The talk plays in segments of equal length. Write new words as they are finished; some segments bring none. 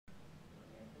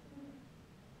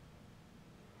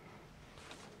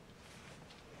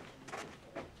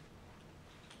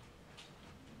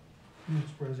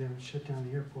surprised they haven't shut down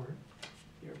the airport.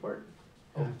 The airport?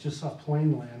 Oh. Just saw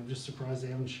plane land. I'm just surprised they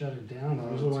haven't shut it down.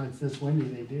 Usually when it's this windy,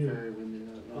 they do. Very windy.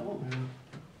 Oh. Yeah.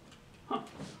 Huh.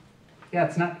 Yeah,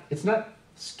 it's not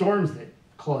storms that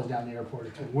close down the airport.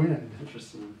 It's wind.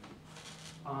 Interesting.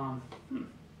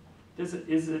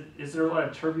 Is there a lot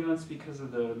of turbulence because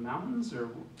of the mountains, or?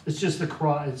 It's just the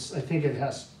cross. I think it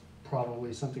has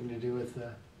probably something to do with the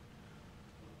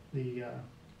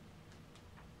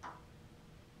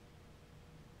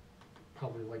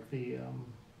probably like the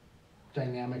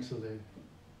dynamics of the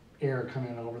air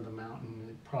coming over the mountain.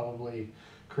 It probably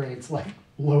creates like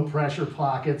low pressure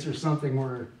pockets or something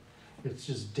where it's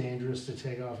just dangerous to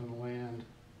take off and land.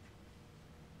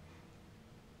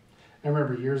 I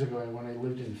remember years ago when I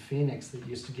lived in Phoenix, it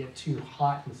used to get too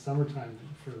hot in the summertime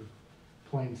for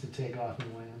planes to take off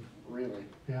and land. Really?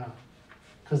 Yeah,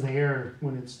 because the air,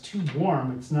 when it's too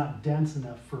warm, it's not dense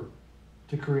enough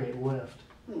to create lift.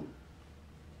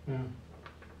 Yeah.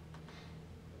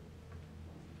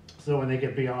 So when they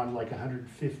get beyond like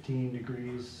 115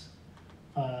 degrees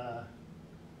at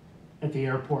the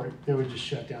airport, they would just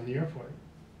shut down the airport.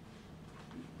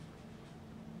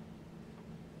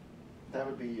 That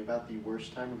would be about the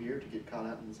worst time of year to get caught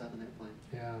out inside an airplane.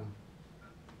 Yeah.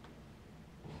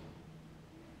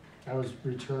 I was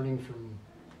returning from,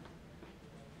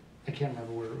 I can't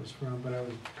remember where it was from, but I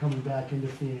was coming back into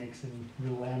Phoenix and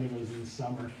the landing was in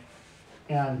summer.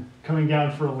 And coming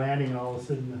down for a landing, and all of a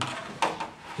sudden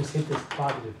just hit this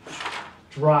positive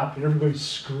drop and everybody's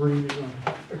screaming.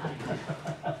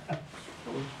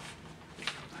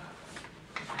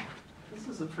 This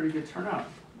is a pretty good turnout.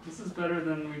 This is better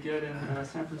than we get in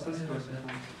San Francisco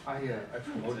sometimes. I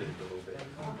promoted it a little bit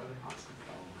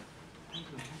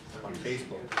on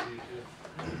Facebook,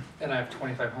 and I have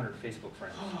 2,500 Facebook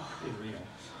friends in Reno.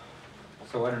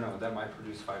 So I don't know, that might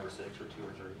produce 5 or 6 or 2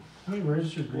 or 3. How many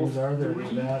registered greens are there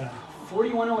in Nevada?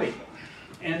 4108.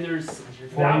 And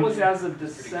that was as of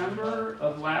December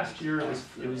of last year, it was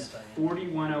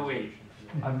 4108.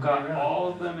 I've got all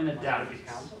of them in a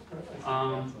database.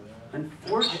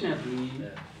 Unfortunately,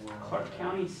 Clark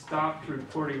County stopped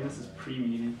reporting, this is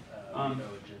pre-meeting,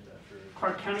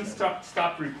 Clark County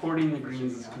stopped reporting the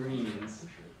greens as greens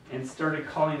and started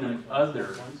calling them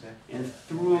other and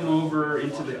threw them over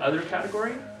into the other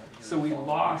category. So we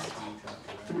lost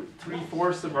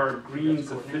 3/4 of our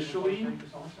greens officially,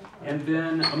 and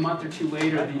then a month or two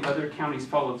later, the other counties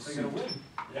followed suit.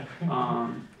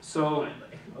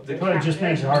 But it just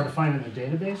makes it hard to find in the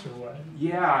database, or what?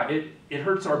 Yeah, it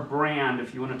hurts our brand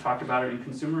if you want to talk about it in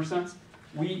consumer sense.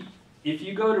 If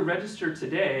you go to register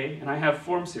today, and I have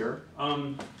forms here,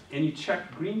 and you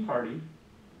check Green Party,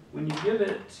 when you give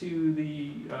it to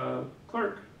the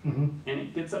clerk, and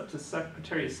it gets up to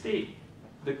Secretary of State,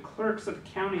 the clerks of the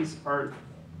counties are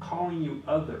calling you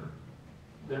other.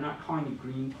 They're not calling you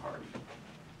Green Party.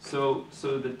 So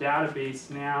the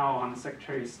database now on the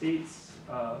Secretary of State's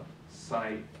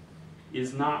site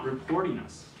is not reporting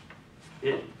us.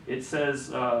 It says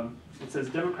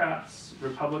Democrats,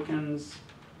 Republicans,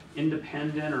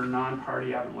 Independent or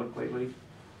non-party, I haven't looked lately,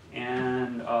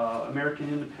 and American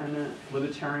Independent,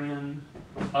 Libertarian,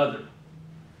 other.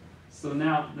 So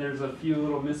now there's a few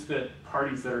little misfit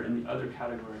parties that are in the other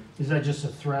category. Is that just a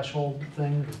threshold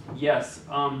thing? Yes.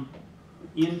 I'll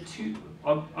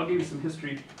give you some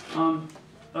history.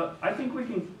 I think we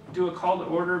can do a call to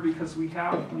order because we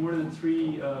have more than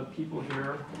 3 people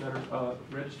here that are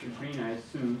registered green, I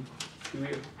assume. Do we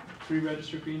have 3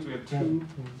 registered greens? We have 2,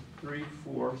 3,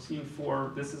 4. Seeing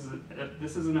 4. This is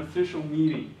an official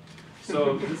meeting.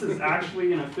 So this is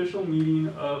actually an official meeting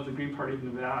of the Green Party of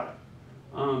Nevada.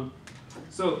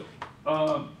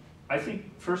 I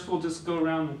think first we'll just go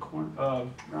around the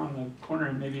corner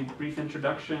and maybe a brief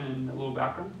introduction and a little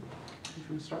background. If you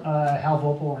want to start. Hal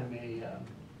Voepel, I'm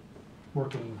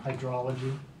work in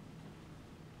hydrology,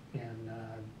 and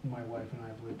my wife and I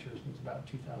have lived here since about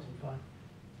 2005.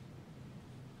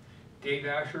 Dave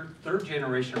Asher, 3rd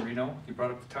generation Reno. You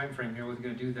brought up the time frame here, wasn't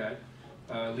going to do that.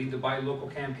 Lead the Buy Local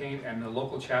campaign and the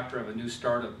local chapter of a new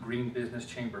startup, Green Business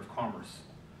Chamber of Commerce,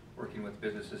 working with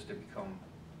businesses to become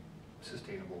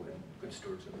sustainable and good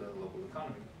stewards of the local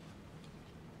economy.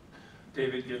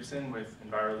 David Gibson with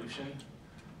Envirolution.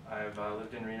 I've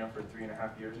lived in Reno for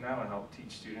 3.5 years now and help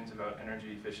teach students about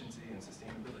energy efficiency and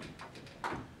sustainability.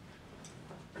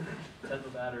 Ted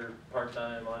Levatter,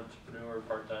 part-time entrepreneur,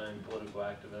 part-time political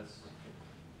activist.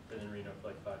 Been in Reno for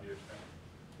like 5 years now.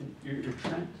 You're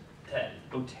Trent? Ted.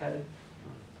 Oh, Ted.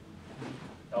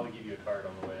 I'll give you a card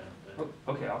on the way out. Oh,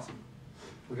 okay, awesome.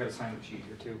 We got to sign the sheet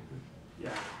here too.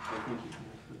 Yeah, thank you.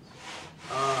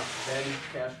 Ben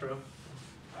Castro.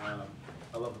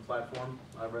 I love the platform.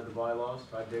 I've read the bylaws.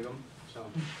 I dig them. So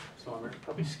I'm ready.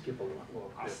 Probably skip a little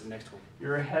bit, the next one.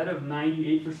 You're ahead of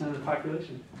 98% of the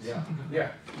population. Yeah.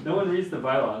 Yeah. No one reads the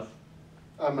bylaws.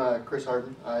 I'm Chris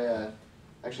Hardin. I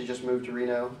actually just moved to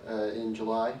Reno in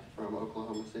July from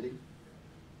Oklahoma City,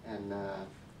 and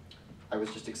I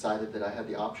was just excited that I had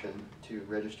the option to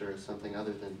register as something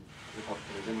other than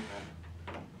Republican or Democrat.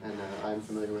 And I'm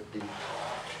familiar with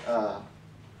a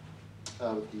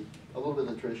little bit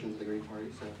of the traditions of the Green Party,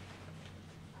 so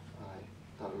I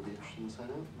thought it would be interesting to sign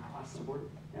up. Awesome. Support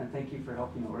it. And thank you for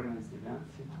helping organize the event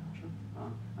too. Sure.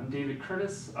 I'm David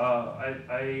Curtis. I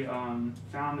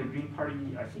found the Green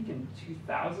Party, I think in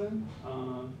 2000,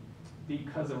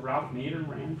 because of Ralph Nader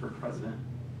ran for president.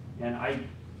 And I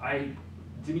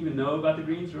didn't even know about the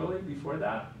Greens really before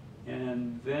that.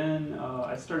 And then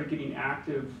I started getting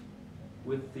active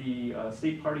with the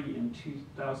state party in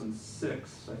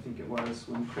 2006, I think it was,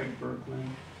 when Craig Berkman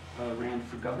ran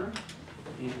for governor,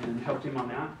 and helped him on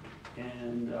that.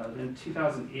 And then in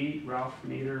 2008, Ralph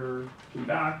Nader came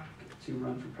back to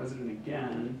run for president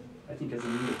again, I think as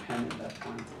an independent at that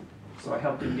time. So I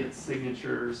helped him get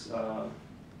signatures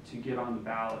to get on the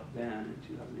ballot then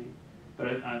in 2008. But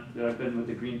I've been with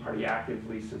the Green Party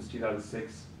actively since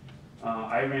 2006.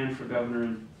 I ran for governor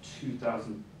in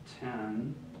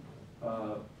 2010.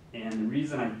 And the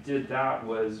reason I did that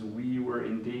was we were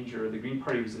in danger, the Green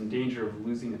Party was in danger of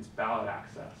losing its ballot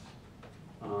access.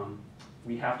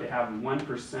 We have to have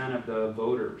 1% of the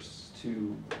voters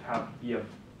to be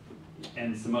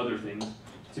and some other things,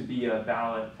 to be a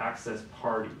ballot access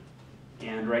party.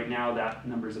 And right now that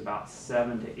number is about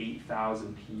 7,000 to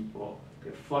 8,000 people.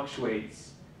 It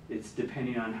fluctuates. It's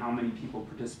depending on how many people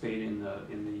participate in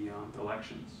the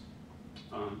elections.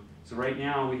 So right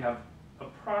now we have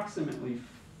approximately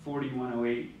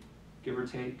 4,108, give or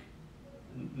take,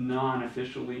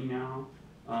 non-officially now.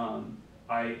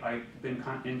 I've been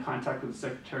in contact with the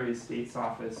Secretary of State's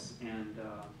office, and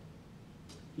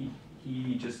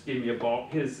he just gave me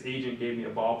his agent gave me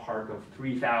a ballpark of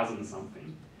 3,000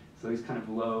 something. So he's kind of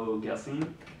low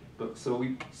guessing. But so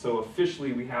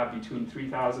officially we have between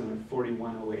 3,000 and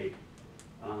 4,108.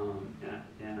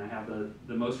 And I have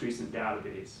the most recent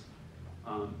database.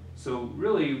 So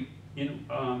really,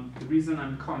 the reason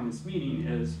I'm calling this meeting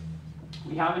is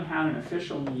we haven't had an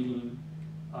official meeting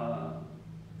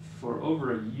for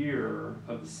over a year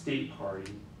of the state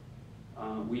party.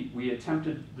 We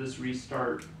attempted this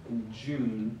restart in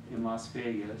June in Las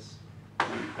Vegas.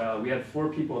 We had 4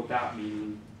 people at that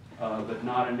meeting, but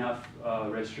not enough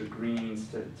registered Greens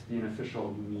to be an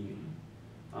official meeting.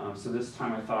 So this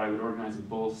time I thought I would organize in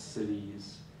both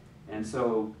cities. And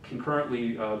so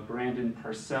concurrently, Brandon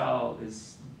Parcell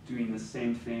is doing the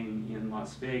same thing in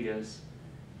Las Vegas.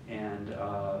 And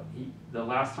the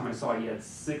last time I saw it, he had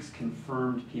 6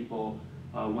 confirmed people.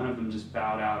 One of them just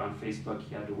bowed out on Facebook.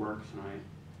 He had to work tonight.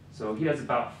 So he has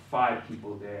about 5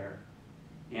 people there.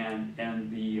 And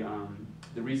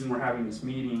the reason we're having this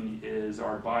meeting is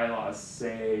our bylaws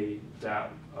say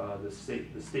that the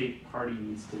state party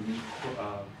needs to meet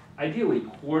ideally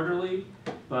quarterly,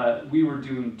 but we were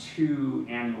doing 2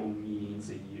 annual meetings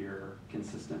a year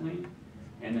consistently,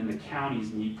 and then the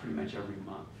counties meet pretty much every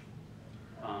month.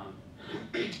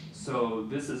 So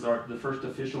this is the first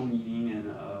official meeting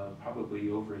in probably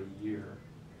over a year,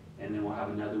 and then we'll have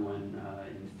another one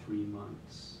in 3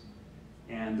 months.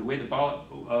 And the way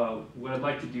what I'd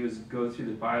like to do is go through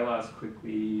the bylaws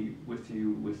quickly with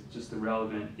you with just the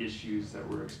relevant issues that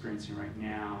we're experiencing right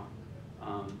now.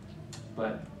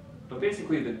 But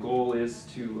basically the goal is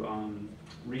to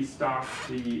restock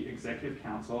the executive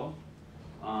council.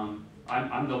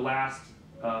 I'm the last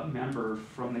member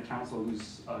from the council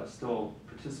who's still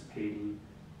participating,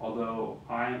 although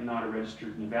I am not a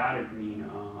registered Nevada Green.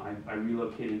 I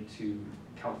relocated to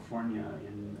California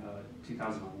in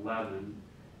 2011,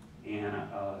 and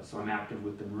so I'm active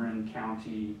with the Marin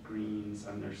County Greens.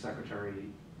 I'm their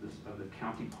secretary of the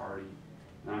county party,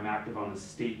 and I'm active on the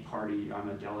state party. I'm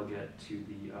a delegate to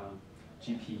the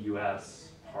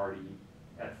GPUS party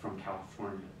from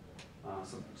California.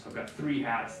 So I've got 3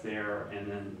 hats there, and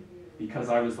then because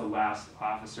I was the last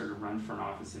officer to run for an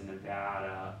office in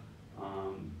Nevada,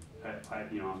 I'm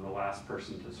the last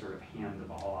person to sort of hand the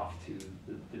ball off to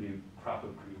the new crop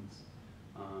of Greens.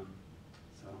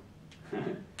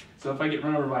 So if I get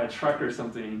run over by a truck or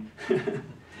something,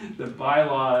 the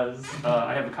bylaws,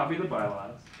 I have a copy of the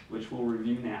bylaws, which we'll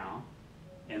review now,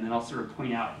 and then I'll sort of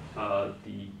point out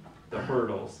the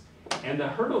hurdles. And the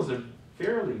hurdles are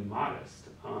fairly modest.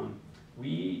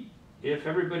 If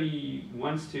everybody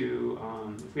wants to,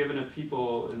 if we have enough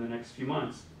people in the next few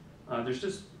months, there's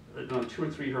just 2 or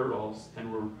 3 hurdles,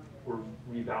 and or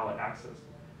reballot access.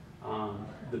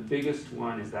 The biggest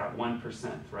one is that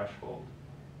 1% threshold.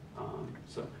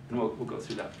 And we'll go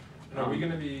through that. And are we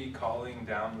going to be calling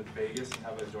down with Vegas and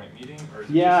have a joint meeting? Or is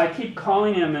it Yeah, just... I keep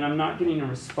calling him and I'm not getting a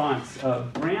response.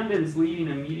 Brandon's leading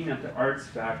a meeting at the Arts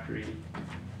Factory,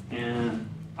 and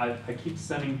I keep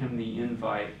sending him the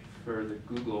invite for the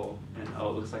Google, and oh,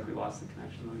 it looks like we lost the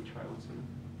connection. Let me try once more.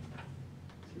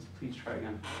 It says, please try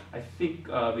again. I think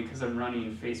because I'm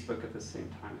running Facebook at the same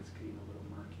time, it's getting a little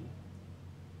murky.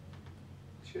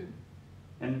 Should.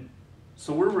 And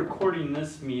so we're recording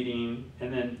this meeting,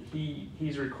 and then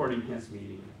he's recording his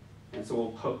meeting. And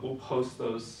so we'll post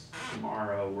those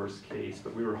tomorrow, worst case,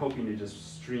 but we were hoping to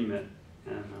just stream it,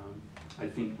 and I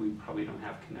think we probably don't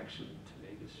have connection to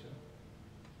Vegas yet.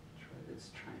 Let's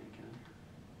try again.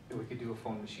 Yeah, we could do a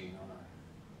phone machine on a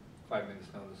 5 minutes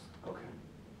notice. Okay.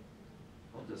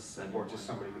 I'll just send Or him just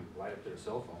one. somebody could light up their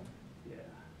cell phone.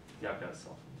 Yeah, I've got a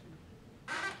cell phone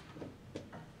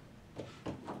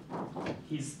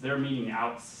too. They're meeting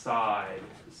outside,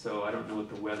 so I don't know what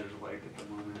the weather's like at the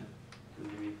moment. And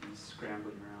maybe he's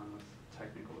scrambling around with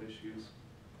technical issues.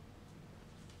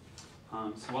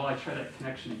 So while I try that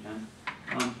connection again,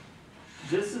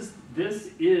 this is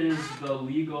the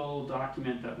legal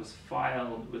document that was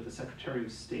filed with the Secretary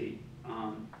of State,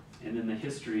 and then the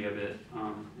history of it,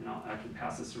 and I can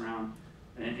pass this around.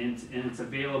 And it's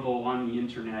available on the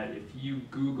internet. If you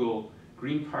Google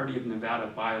Green Party of Nevada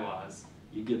bylaws,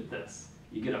 you get this.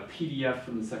 You get a PDF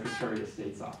from the Secretary of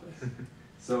State's office.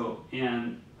 So,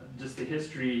 and just the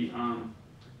history,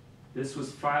 this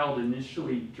was filed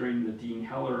initially during the Dean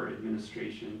Heller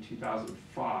administration in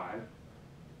 2005,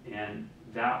 and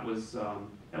that was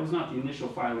not the initial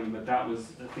filing, but that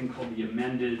was a thing called the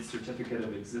amended certificate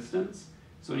of existence.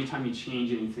 So anytime you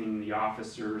change anything in the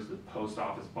officers, the post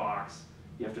office box,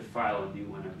 you have to file a new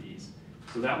one of these.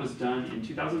 So that was done in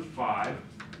 2005,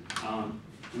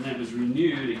 and then it was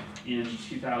renewed in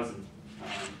 2000.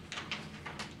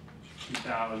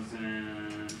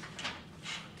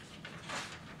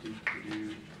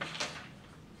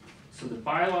 So the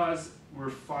bylaws were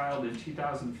filed in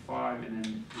 2005 and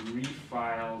then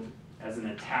refiled as an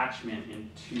attachment in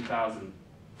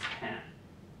 2010.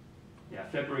 Yeah,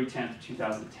 February 10th,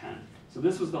 2010. So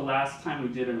this was the last time we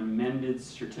did an amended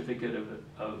certificate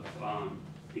of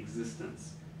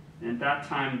existence. And at that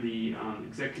time, the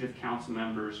executive council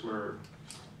members were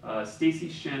Stacy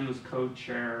Shen was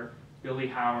co-chair, Billy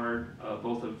Howard,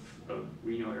 both of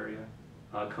Reno area,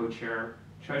 co-chair,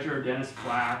 Treasurer Dennis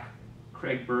Flack,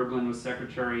 Craig Berglund was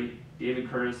secretary, David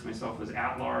Curtis, myself was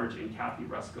at-large, and Kathy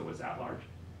Rusko was at-large.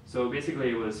 So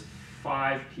basically it was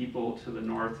 5 people to the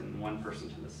north and 1 person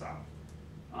to the south.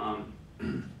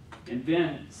 And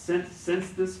then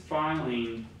since this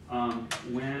filing,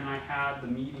 when I had the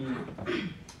meeting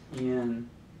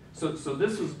so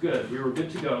this was good, we were good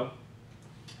to go.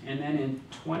 And then in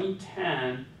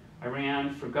 2010, I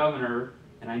ran for governor,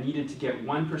 and I needed to get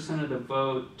 1% of the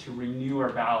vote to renew our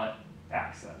ballot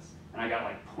access. And I got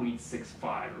like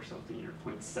 0.65 or something, or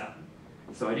 0.7.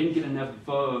 So I didn't get enough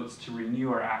votes to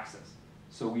renew our access.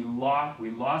 So we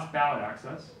lost ballot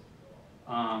access,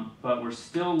 but we're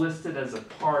still listed as a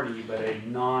party, but a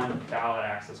non-ballot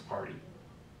access party.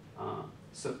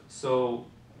 So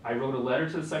I wrote a letter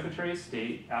to the Secretary of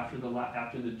State after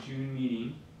the June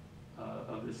meeting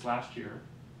of this last year,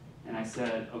 and I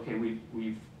said, okay,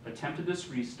 we've attempted this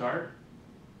restart.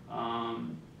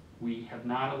 We have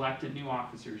not elected new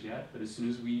officers yet, but as soon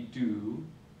as we do,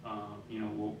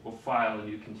 we'll file a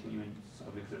new continuance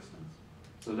of existence.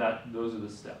 So those are the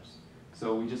steps.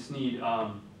 So we just need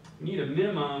a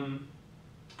minimum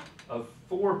of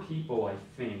 4 people, I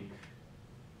think,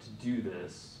 to do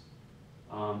this.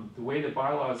 The way the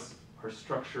bylaws are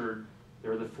structured,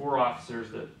 there are the 4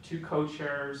 officers, the 2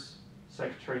 co-chairs,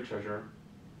 secretary, treasurer,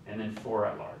 and then 4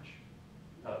 at-large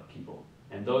people.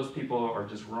 And those people are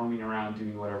just roaming around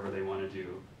doing whatever they want to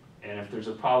do. And if there's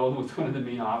a problem with one of the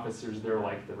main officers, they're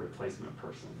like the replacement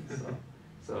person.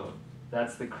 So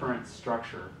that's the current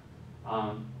structure.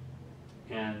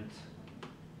 And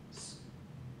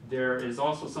there is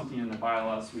also something in the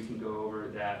bylaws we can go over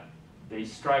that they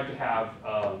strive to have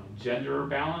gender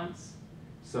balance.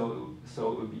 So it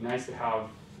would be nice to have,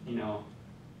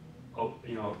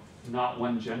 not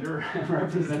one gender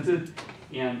represented,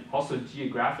 and also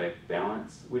geographic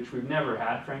balance, which we've never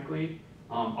had, frankly.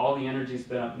 All the energy's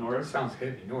been up north. Sounds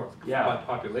heavy north. Yeah. By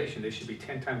population, they should be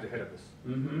 10 times ahead of us.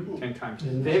 Mm-hmm. 10 times.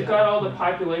 They've got all the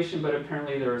population, but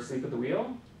apparently they're asleep at the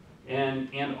wheel.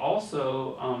 And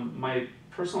also, my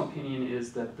personal opinion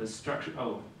is that the structure.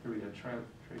 Oh, here we go. Try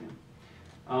again.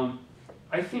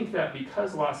 I think that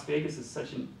because Las Vegas is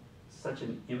such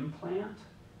an implant,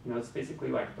 You know, it's basically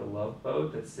like the Love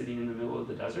Boat that's sitting in the middle of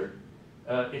the desert.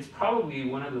 It's probably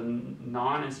one of the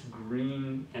non-est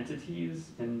green entities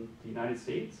in the United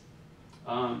States.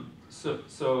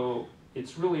 So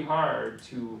it's really hard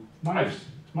to.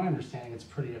 It's my understanding it's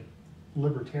pretty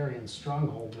libertarian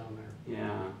stronghold down there.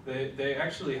 Yeah. They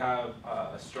actually have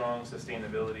a strong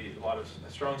sustainability,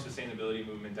 a strong sustainability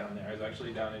movement down there. I was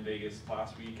actually down in Vegas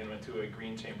last week and went to a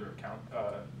Green Chamber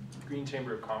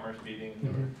of Commerce meeting.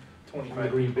 There were 25 The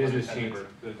Green people in Business attendance.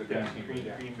 Chamber, the Green Yeah,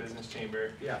 Chamber, Green Business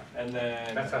Chamber. yeah. And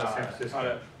then That's out of San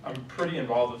Francisco. I'm pretty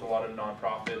involved with a lot of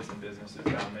nonprofits and businesses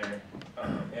down there,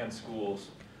 and schools.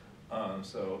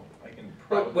 So I can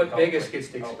probably What help Vegas with- gets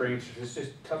to help. experience is it's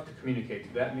just tough to communicate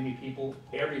to that many people.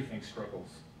 Everything struggles.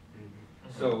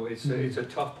 So it's a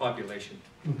tough population.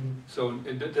 Mhm. So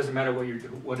it doesn't matter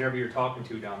whatever you're talking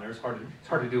to down there. It's hard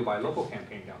to do by local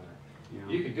campaign down there. Yeah.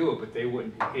 You could do it, but they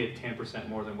wouldn't hit 10%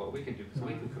 more than what we can do because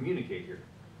we can communicate here.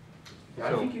 Yeah,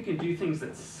 I think you can do things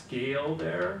that scale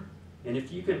there, and if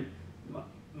you can,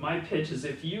 my pitch is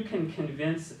if you can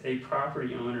convince a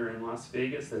property owner in Las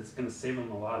Vegas that's gonna save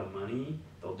them a lot of money,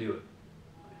 they'll do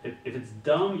it. If it's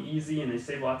dumb, easy, and they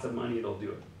save lots of money, they'll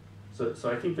do it. So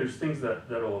I think there's things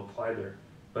that'll apply there,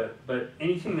 but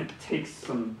anything that takes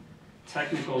some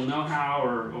technical know-how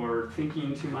or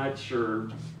thinking too much or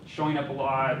showing up a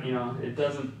lot, you know, it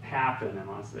doesn't happen in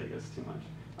Las Vegas too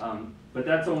much. But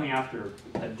that's only after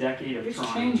a decade of It's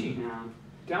trying. changing. Yeah.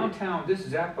 Downtown, this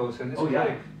is Zappos and this Oh, is yeah.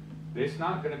 like, it's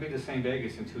not gonna be the same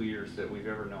Vegas in 2 years that we've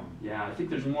ever known. Yeah, I think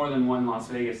there's more than one Las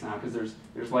Vegas now because there's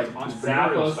like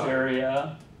Entrepreneurial Zappos side.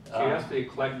 area. See, that's the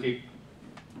eclectic,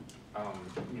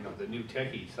 you know, the new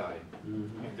techie side. Mhm.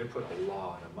 And they're putting a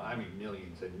lot of, I mean,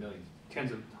 millions and millions,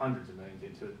 tens of hundreds of millions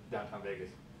into downtown Vegas.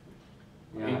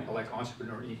 Yeah, Like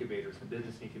entrepreneur incubators and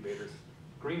business incubators.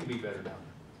 Green would be better down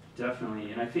there.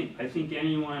 definitely. And I think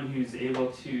anyone who's able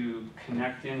to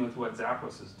connect in with what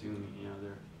Zappos is doing, you know,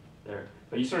 they're.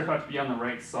 But you sort of have to be on the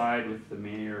right side with the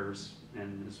mayors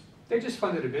and this. They just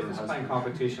funded a business Her plan husband.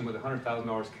 competition with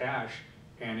 $100,000 cash,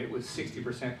 and it was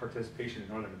 60% participation in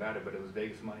Northern Nevada, but it was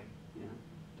Vegas money. Yeah,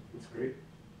 it's great.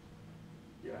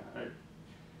 Yeah,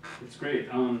 it's great.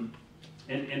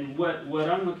 And what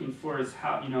I'm looking for is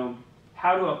how, you know,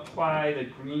 how to apply the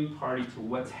Green Party to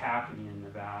what's happening in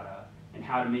Nevada and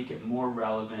how to make it more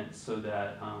relevant so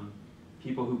that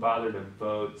people who bother to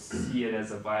vote see it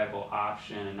as a viable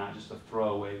option and not just a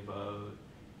throwaway vote.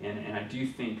 And I do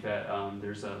think that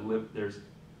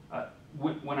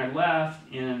when I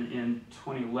left in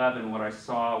 2011, what I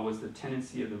saw was the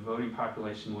tendency of the voting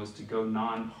population was to go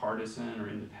nonpartisan or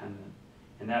independent,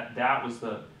 and that was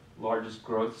the largest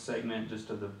growth segment just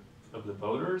of the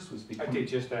voters was I becoming. did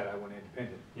just that, I went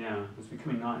independent. Yeah, was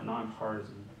becoming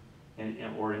nonpartisan and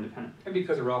or independent. And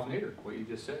because of Ralph Nader, what you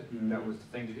just said, Mhm. that was the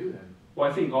thing to do then. Well,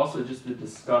 I think also just the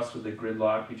disgust with the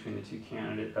gridlock between the two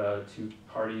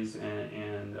parties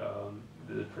and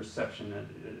the perception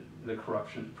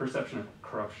of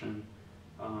corruption.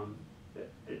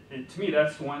 To me,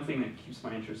 that's one thing that keeps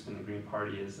my interest in the Green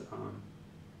Party is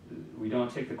we don't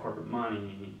take the corporate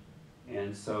money,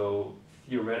 and so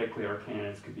theoretically our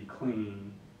candidates could be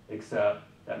clean, except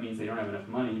that means they don't have enough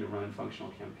money to run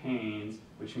functional campaigns,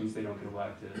 which means they don't get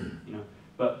elected. You know.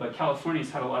 But California's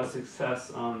had a lot of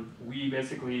success. We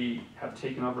basically have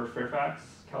taken over Fairfax,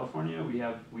 California. We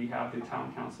have the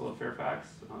town council of Fairfax.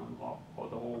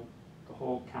 The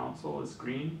whole council is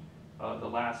green. The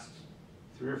last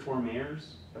 3 or 4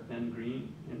 mayors have been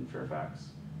green in Fairfax.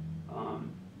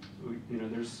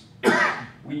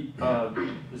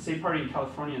 The state party in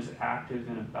California is active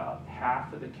in about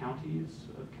half of the counties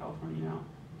of California now.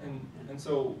 And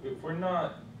so if we're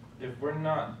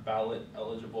not ballot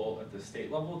eligible at the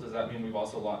state level, does that mean we've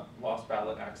also lost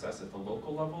ballot access at the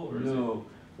local level? Or No,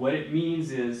 what it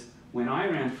means is when I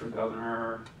ran for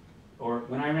governor or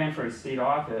when I ran for a state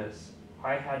office,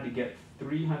 I had to get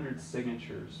 300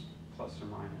 signatures plus or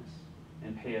minus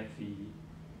and pay a fee,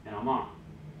 and I'm on.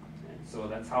 And so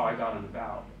that's how I got on the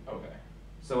ballot. Okay.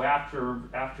 So after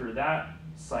that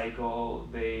cycle,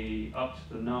 they upped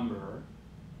the number.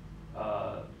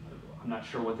 I'm not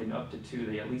sure what they upped it to.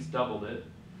 They at least doubled it.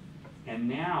 And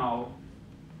now,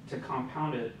 to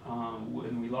compound it,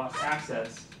 when we lost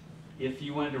access, if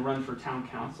you wanted to run for town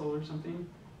council or something,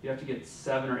 you have to get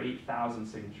 7,000 or 8,000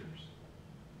 signatures.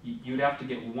 You'd have to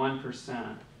get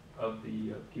 1% of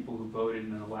the people who voted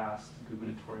in the last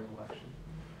gubernatorial election.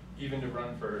 Even to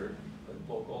run for the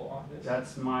local office?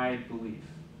 That's my belief.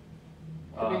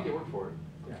 To make it work for it.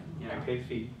 Yeah. I paid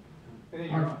fee. And then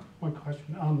you're on. One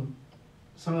question,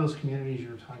 some of those communities you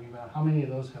were talking about, how many of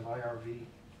those have IRV?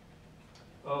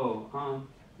 Oh, I'm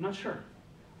not sure.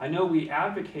 I know we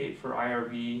advocate for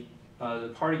IRV,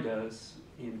 the party does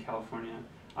in California.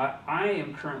 I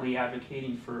am currently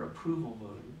advocating for approval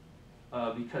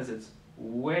voting because it's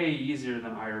way easier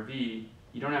than IRV.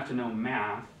 You don't have to know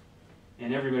math,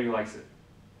 and everybody likes it.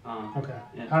 Okay.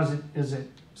 And Is it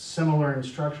similar in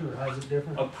structure, or how's it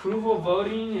different? approval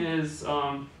voting is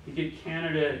you get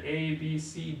candidate A, B,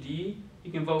 C, D.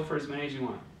 You can vote for as many as you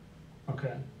want.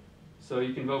 Okay. So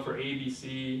you can vote for A, B,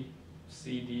 C,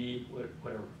 C, D,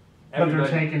 whatever. But they're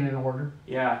taken in order?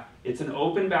 Yeah, it's an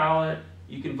open ballot.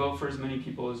 You can vote for as many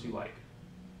people as you like.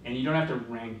 And you don't have to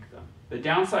rank them. The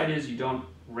downside is you don't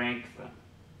rank them.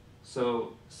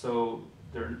 So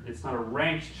it's not a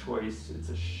ranked choice, it's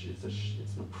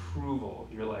an approval.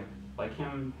 You're like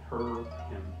him, her,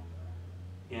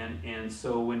 him. And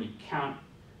so when you count,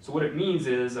 so what it means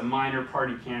is a minor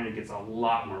party candidate gets a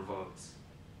lot more votes.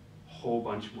 Whole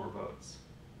bunch more votes.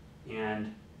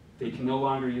 And they can no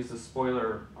longer use the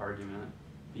spoiler argument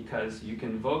because you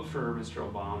can vote for Mr.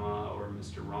 Obama or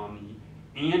Mr. Romney,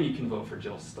 and you can vote for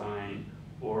Jill Stein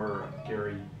or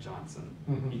Gary Johnson.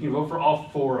 Mm-hmm. You can vote for all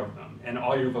four of them, and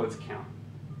all your votes count.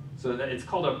 So that it's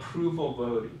called approval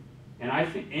voting. And I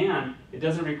think, and it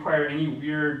doesn't require any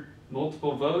weird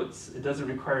multiple votes. It doesn't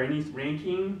require any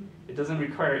ranking. It doesn't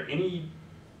require any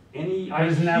But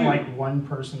isn't that like one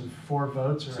person, 4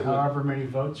 votes, or So however many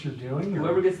votes you're doing? Or?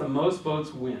 Whoever gets the most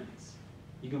votes wins.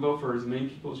 You can vote for as many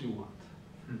people as you want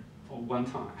at one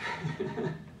time.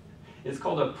 It's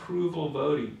called approval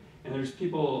voting, and there's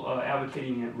people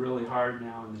advocating it really hard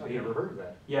now in the I've Bay never Area. heard of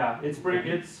that. Yeah,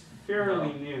 it's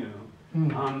fairly new.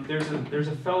 Hmm. There's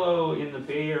a fellow in the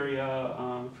Bay Area.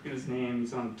 I forget his name.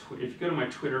 He's on. If you go to my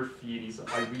Twitter feed,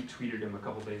 I retweeted him a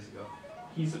couple days ago.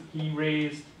 He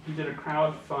did a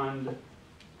crowd fund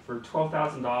for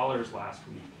 $12,000 last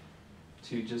week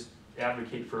to just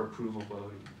advocate for approval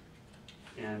voting.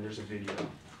 And there's a video.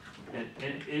 And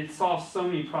it solves so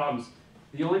many problems.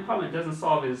 The only problem it doesn't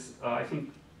solve is I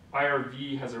think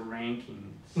IRV has a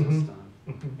ranking system,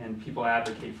 and people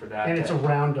advocate for that. And it's a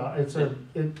round off.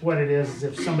 What it is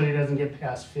if somebody doesn't get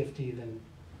past 50, then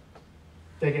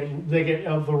they get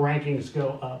the rankings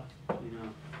go up. You know,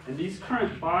 and these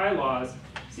current bylaws,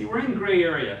 see, we're in gray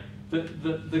area.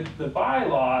 The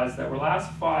bylaws that were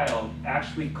last filed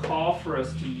actually call for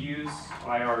us to use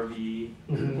IRV.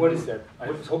 What is that?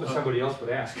 I was hoping somebody else would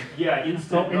ask. Yeah,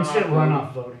 instant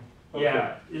Runoff voting.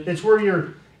 Yeah, It's where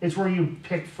you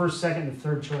pick first, second, and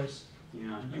third choice. you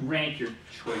know, you rank your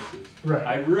choices. Right.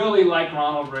 I really like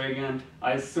Ronald Reagan.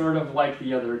 I sort of like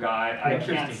the other guy. I can't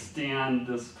Interesting. stand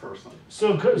this person.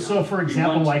 So for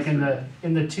example, one, like two,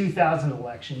 in the 2000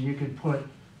 election, you could put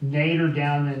Nader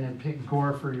down and then pick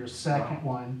Gore for your second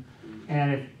one,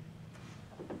 and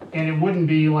it wouldn't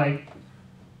be like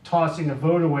tossing a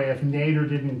vote away if Nader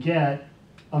didn't get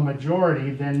a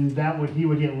majority. Then he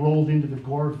would get rolled into the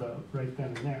Gore vote right then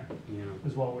and there. Yeah.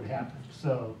 Is what would happen.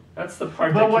 So. That's the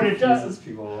part But that what it confuses does-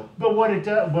 people. But what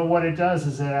it does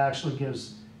is it actually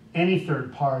gives any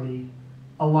third party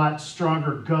a lot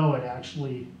stronger go at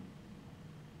actually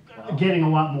getting a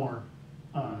lot more.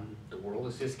 The world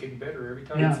is just getting better every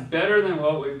time. Yeah. It's better than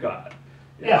what we've got.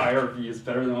 Yeah. IRV is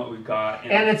better than what we've got.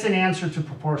 And it's an answer to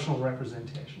proportional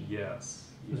representation, Yes.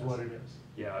 is yes. what it is.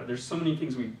 Yeah, there's so many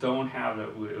things we don't have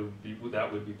that would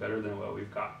be better than what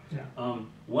we've got. Yeah.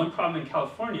 One problem in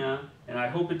California, and I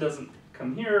hope it doesn't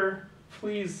come here.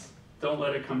 Please don't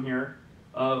let it come here.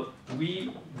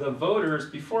 The voters,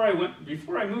 before I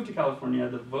moved to California,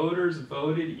 the voters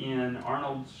voted in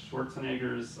Arnold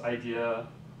Schwarzenegger's idea.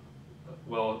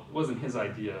 Well, it wasn't his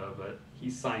idea, but he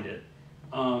signed it.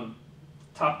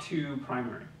 Top 2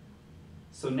 primary.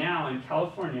 So now in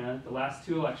California, the last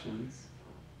 2 elections,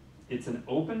 it's an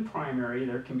open primary.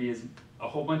 There can be a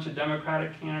whole bunch of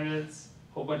Democratic candidates,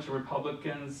 a whole bunch of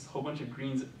Republicans, a whole bunch of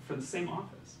Greens for the same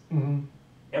office. Mm-hmm.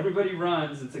 Everybody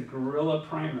runs, it's a guerrilla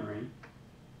primary.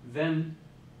 Then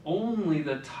only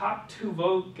the top 2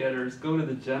 vote getters go to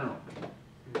the general.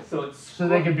 So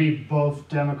they could be both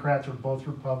Democrats or both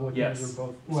Republicans yes. or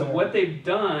both. So Whatever. what they've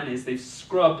done is they've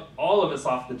scrubbed all of us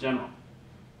off the general.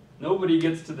 Nobody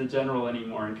gets to the general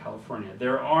anymore in California.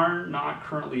 There are not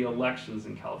currently elections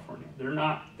in California. There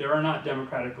are not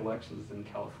Democratic elections in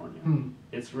California.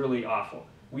 It's really awful.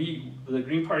 The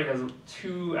Green Party has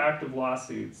 2 active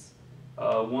lawsuits.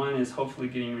 One is hopefully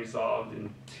getting resolved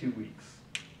in 2 weeks.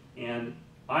 And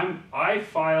I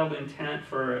filed intent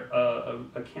for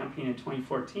a campaign in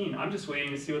 2014. I'm just waiting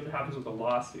to see what happens with the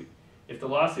lawsuit. If the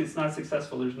lawsuit's not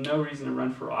successful, there's no reason to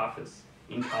run for office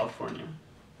in California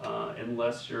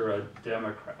unless you're a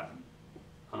Democrat.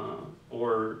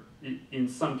 Or in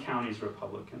some counties,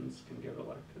 Republicans can get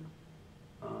elected.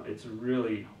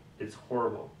 It's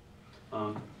horrible.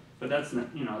 But that's not,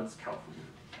 you know, it's California.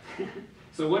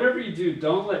 So whatever you do,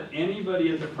 don't let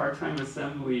anybody at the part-time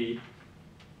assembly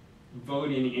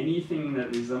vote in anything that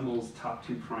resembles top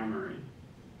 2 primary.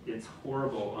 It's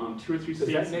horrible. 2 or 3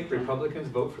 states. Does that make Republicans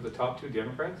vote for the top 2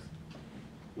 Democrats?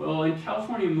 Well, in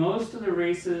California, most of the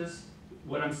races,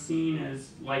 what I'm seeing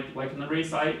is, like in the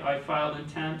race I filed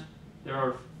intent, there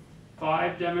are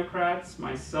 5 Democrats,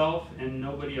 myself, and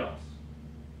nobody else.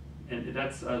 And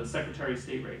that's the Secretary of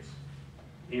State race.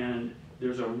 And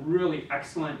there's a really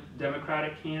excellent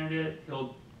Democratic candidate.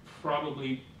 He'll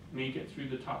probably make it through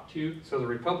the top 2. So the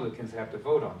Republicans have to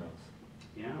vote on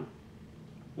those. Yeah.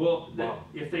 Well, Wow.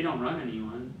 if they don't run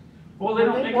anyone. Well, they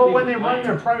don't make a when big they run play.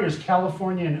 their primary, is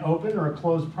California an open or a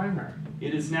closed primary?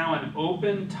 It is now an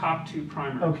open top 2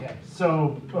 primary. Okay,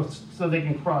 so they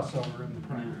can cross over in the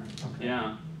primary. Okay.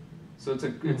 Yeah. So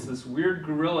it's this weird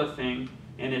guerrilla thing,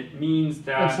 and it means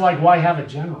that It's like, why have a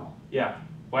general? yeah.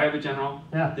 Why have a general?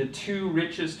 Yeah. The 2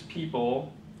 richest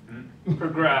people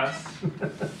progress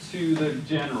to the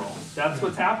general. That's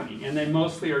what's happening, and they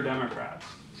mostly are Democrats.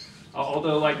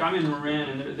 Although, like, I'm in Marin,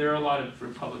 and there are a lot of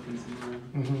Republicans in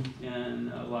Marin,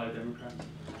 and a lot of Democrats,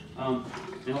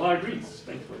 and a lot of Greens,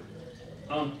 thankfully.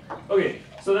 Okay,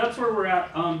 so that's where we're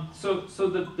at. So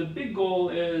the big goal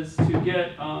is to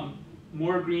get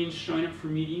more Greens showing up for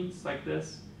meetings like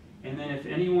this, and then if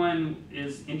anyone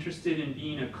is interested in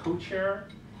being a co-chair,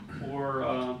 or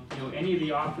you know, any of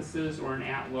the offices, or an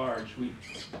at-large,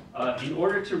 in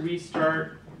order to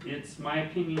restart, it's my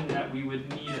opinion that we would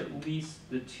need at least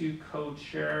the 2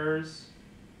 co-chairs.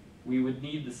 We would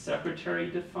need the secretary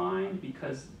defined,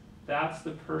 because that's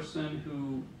the person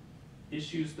who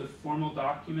issues the formal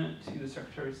document to the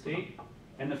Secretary of State.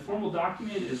 And the formal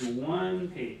document is 1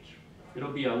 page.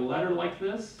 It'll be a letter like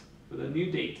this with a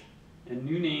new date and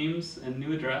new names and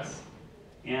new address.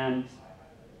 And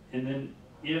then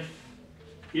if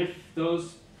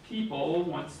those people,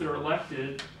 once they're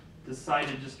elected, decide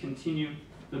to just continue,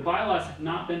 the bylaws have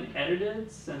not been edited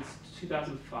since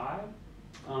 2005.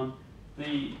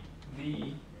 The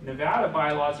Nevada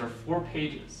bylaws are 4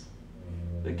 pages.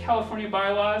 The California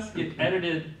bylaws get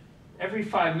edited every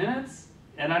 5 minutes,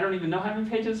 and I don't even know how many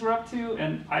pages we're up to,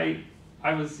 and I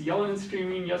was yelling and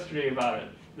screaming yesterday about it.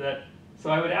 So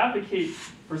I would advocate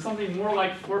for something more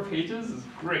like 4 pages is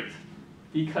great,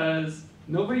 because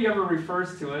nobody ever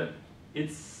refers to it.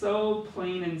 It's so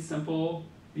plain and simple.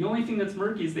 The only thing that's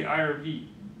murky is the IRV.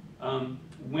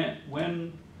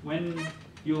 When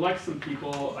you elect some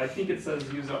people, I think it says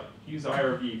use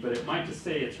IRV, but it might just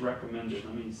say it's recommended.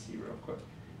 Let me see real quick.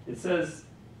 It says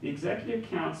the executive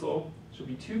council shall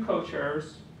be 2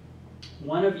 co-chairs,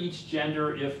 1 of each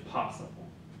gender if possible.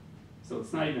 So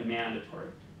it's not even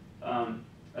mandatory.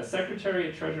 A secretary,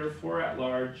 a treasurer, 4 at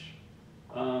large.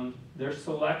 They're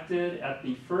selected at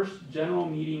the first general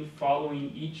meeting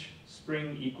following each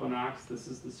spring equinox. This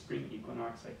is the spring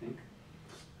equinox, I think.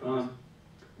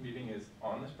 Meeting is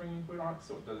on the spring equinox,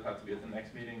 so it doesn't have to be at the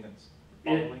next meeting that's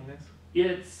following this?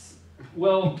 It's,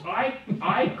 well,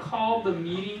 I called the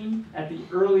meeting at the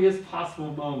earliest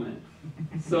possible moment.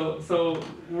 So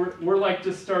we're like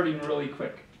just starting really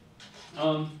quick.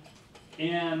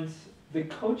 And the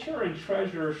co-chair and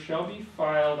treasurer shall be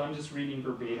filed, I'm just reading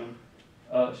verbatim,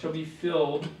 shall be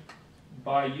filled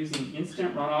by using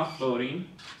instant runoff voting.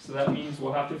 So that means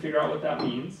we'll have to figure out what that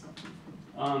means.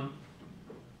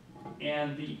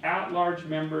 And the at-large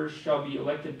members shall be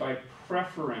elected by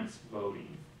preference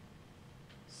voting.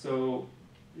 So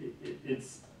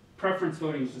it's preference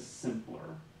voting is just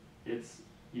simpler.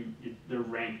 They're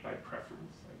ranked by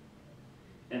preference.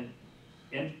 And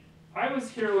I was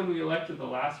here when we elected the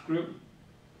last group.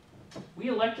 We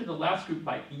elected the last group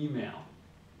by email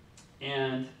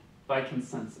and by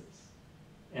consensus.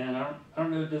 And I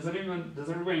don't know, does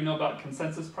everybody know about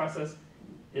consensus process?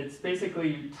 It's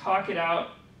basically you talk it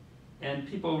out and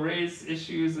people raise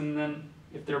issues, and then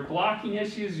if they're blocking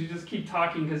issues, you just keep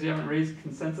talking because you haven't raised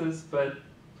consensus, but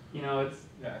you know, it's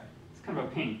kind of a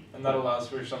pain. And that allows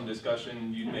for some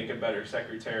discussion. You'd make a better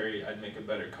secretary, I'd make a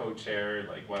better co-chair,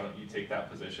 like why don't you take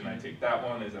that position, I take that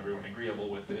one, is everyone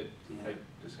agreeable with it, type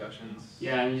discussions.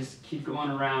 Yeah, and you just keep going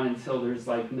around until there's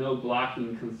like no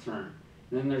blocking concern.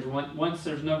 And then there's once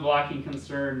there's no blocking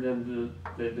concern, then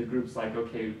the group's like,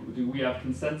 okay, do we have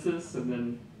consensus? And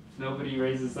then if nobody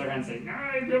raises their hand saying,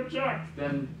 I object,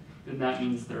 then that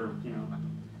means they're, you know,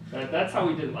 that's how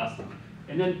we did it last time.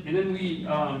 And then we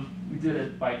did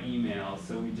it by email.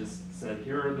 So we just said,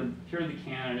 here are the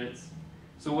candidates.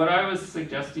 So what I was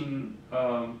suggesting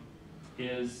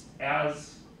is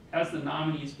as the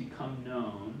nominees become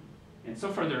known, and so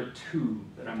far there are 2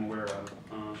 that I'm aware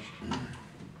of.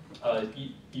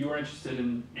 you are interested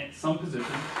in some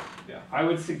position, Yeah. I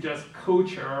would suggest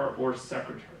co-chair or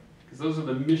secretary, because those are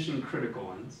the mission critical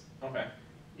ones. Okay.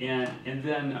 And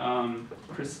then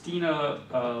Christina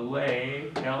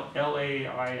Lay,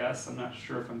 L-A-I-S, I'm not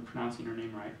sure if I'm pronouncing her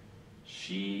name right.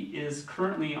 She is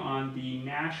currently on the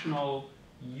National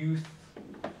Youth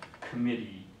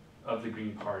Committee of the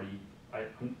Green Party.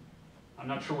 I'm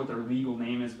not sure what their legal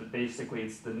name is, but basically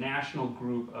it's the national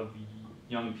group of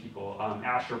young people.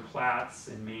 Asher Platts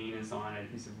in Maine is on it.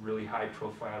 He's a really high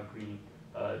profile Green.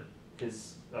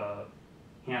 His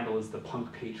handle is the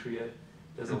Punk Patriot.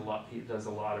 He does a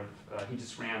lot of, he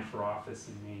just ran for office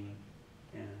in Maine,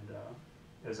 and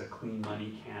as a clean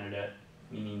money candidate,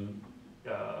 meaning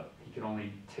he could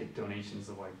only take donations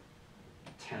of like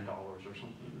 $10 or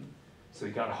something. So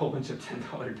he got a whole bunch of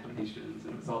 $10 donations,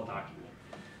 and it was all documented.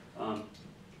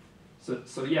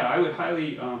 So yeah, I would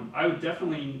highly, I would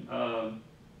definitely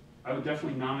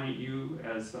nominate you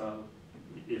as,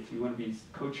 if you want to be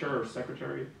co-chair or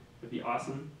secretary, it'd be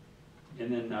awesome.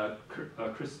 And then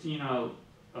Christina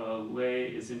Lay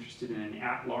is interested in an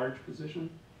at-large position.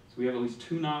 So we have at least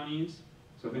 2 nominees.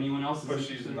 So if anyone else is But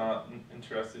interested, she's not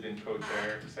interested in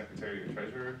co-chair, secretary, or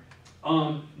treasurer?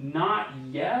 not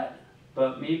yet,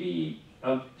 but maybe,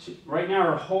 right now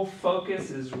our whole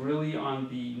focus is really on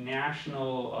the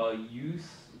national youth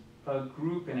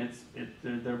group, and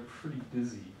they're pretty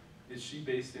busy. Is she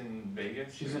based in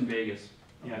Vegas? She's in Vegas.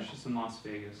 Yeah, she's in Las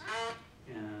Vegas.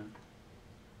 And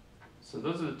so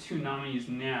those are the 2 nominees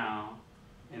now.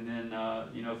 And then,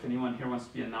 you know, if anyone here wants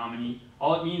to be a nominee,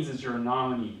 all it means is you're a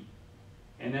nominee.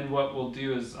 And then what we'll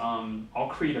do is I'll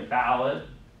create a ballot.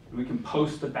 And we can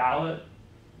post the ballot.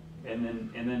 And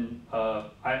then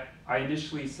I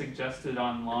initially suggested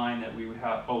online that we would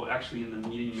have, actually in the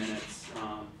meeting minutes,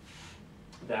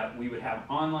 that we would have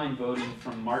online voting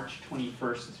from March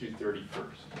 21st through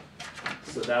 31st.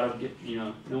 So that'll get, you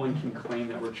know, no one can claim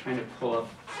that we're trying to pull up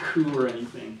coup or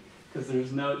anything, because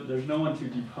there's no one to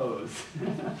depose.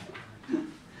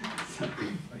 So,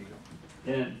 There you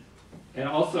go. and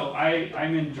also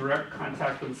I'm in direct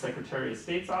contact with the Secretary of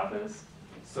State's office,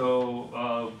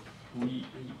 so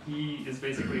he is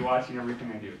basically watching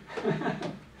everything I do.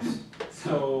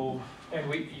 So,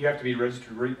 And you have to be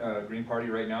registered Green Party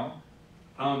right now?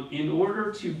 in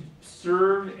order to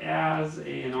serve as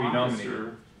an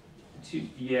officer,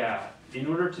 in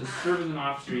order to serve as an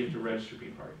officer, you have to register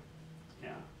Green Party. Yeah.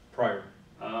 Prior.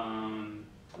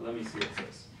 Let me see what it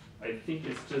says. I think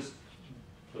it's just,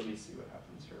 let me see what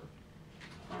happens here.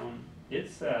 It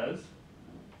says,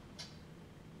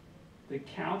 the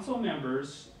council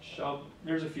members shall,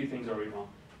 there's a few things I already know.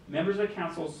 Members of the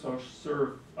council shall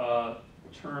serve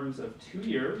terms of 2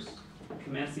 years,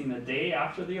 commencing the day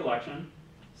after the election.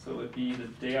 So it would be the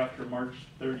day after March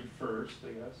 31st,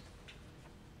 I guess.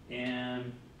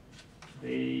 And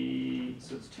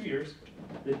so it's 2 years.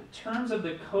 The terms of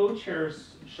the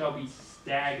co-chairs shall be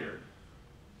staggered.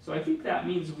 So I think that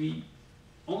means we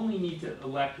only need to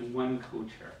elect 1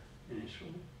 co-chair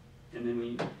initially. And then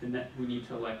we need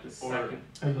to elect a second.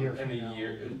 A year In from now. a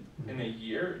year, in a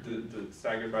year, the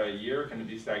staggered by a year, or can it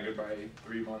be staggered by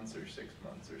 3 months or 6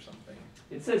 months or something?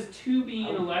 It says 2 being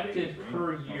elected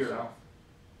per year.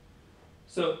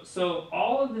 So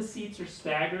all of the seats are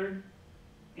staggered,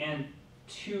 and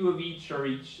 2 of each are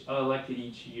elected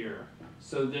each year.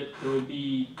 So that there would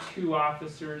be 2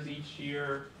 officers each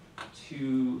year,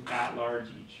 2 at-large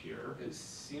each year. It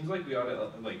seems like we ought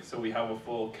to, like, so we have a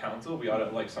full council, we ought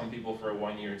to, like, some people for a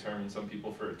 1-year term and some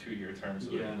people for a 2-year term, so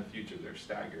that Yeah. in the future they're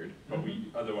staggered. But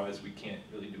otherwise we can't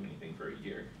really do anything for a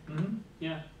year.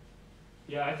 Yeah.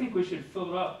 Yeah, I think we should fill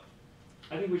it up.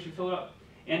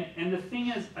 And the thing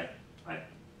is,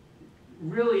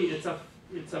 really it's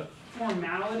a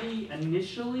formality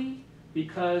initially,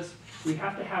 because we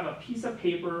have to have a piece of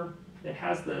paper that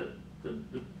has the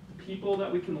people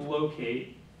that we can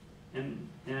locate, and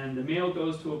the mail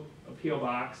goes to a PO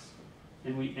box,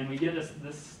 and we get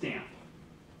this stamp.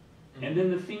 And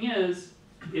then the thing is,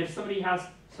 if somebody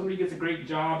gets a great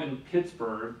job in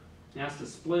Pittsburgh and has to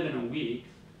split in a week,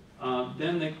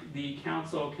 then the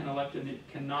council can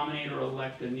nominate or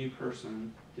elect a new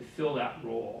person to fill that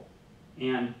role.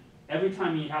 And every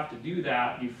time you have to do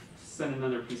that, you send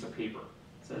another piece of paper.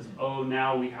 It says, oh,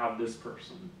 now we have this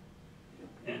person.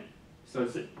 And so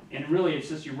really it's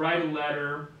just you write a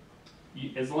letter,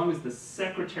 as long as the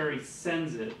secretary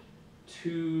sends it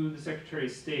to the Secretary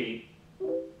of State,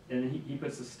 and he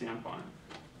puts a stamp on it.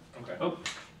 Okay.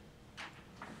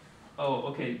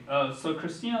 Okay. So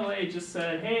Christina Lay just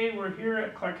said, hey, we're here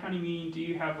at Clark County meeting. Do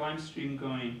you have live stream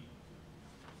going?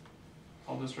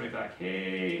 I'll just write back,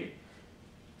 hey,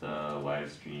 the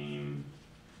live stream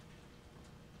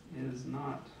is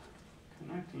not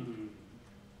connecting.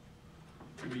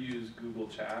 Do we use Google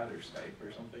Chat or Skype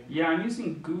or something? Yeah, I'm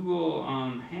using Google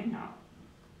Hangout.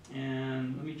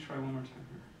 And let me try one more time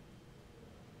here.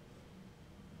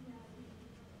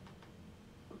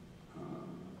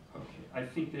 Okay, I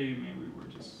think maybe we're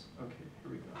just, okay,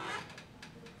 here we go.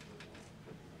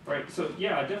 Right, so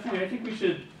yeah, definitely, I think we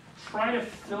should try to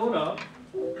fill it up.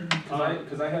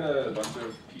 Because I had a bunch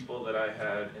of people that I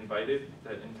had invited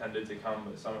that intended to come,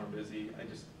 but some are busy. I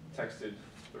just texted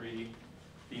 3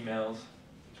 females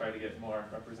to try to get more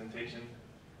representation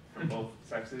from both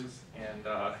sexes, and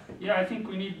Yeah, I think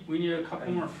we need a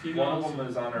couple more females. one of them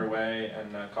is on her way,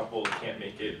 and a couple can't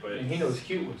make it, but And he knows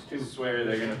cute ones too. swear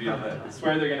they're gonna be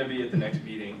at the next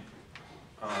meeting.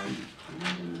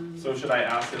 So should I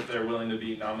ask if they're willing to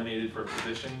be nominated for a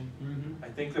position? Mhm. I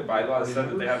think the bylaws said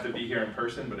that they have to be here in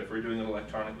person, but if we're doing it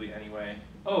electronically anyway.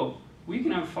 Oh, we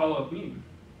can have a follow-up meeting.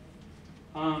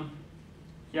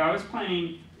 Yeah, I was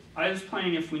planning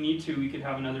if we need to, we could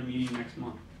have another meeting next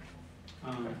month.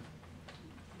 Let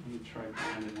me try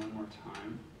Brandon one more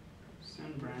time.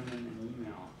 Send Brandon an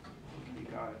email.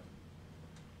 Okay, got it.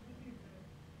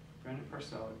 Brandon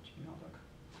Parcell at gmail.com.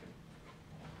 Okay.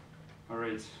 All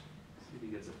right, see if he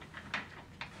gets it.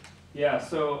 Yeah,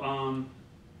 so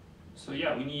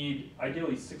yeah, we need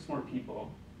ideally 6 more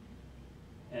people.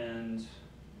 And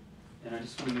I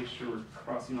just want to make sure we're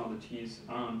crossing all the T's.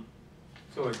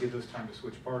 So it gives us time to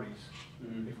switch parties,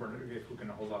 Mm. if we're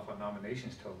gonna hold off on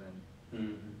nominations till then.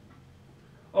 Mm-hmm.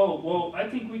 Oh, well, I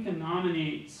think we can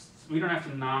nominate, we don't have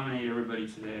to nominate everybody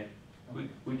today.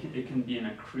 We can, it can be an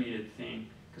accreted thing,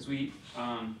 because we,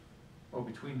 Oh,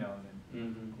 between now and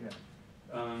then,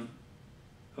 yeah.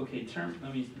 Okay,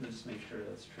 let me just make sure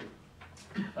that's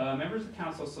true. Members of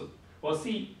council, so, well,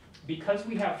 see, because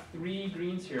we have 3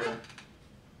 greens here,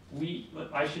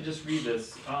 I should just read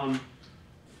this.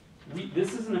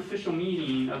 This is an official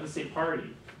meeting of the state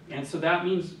party. And so that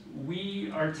means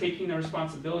we are taking the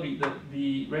responsibility,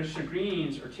 the registered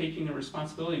greens are taking the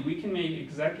responsibility. We can make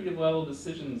executive level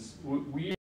decisions. We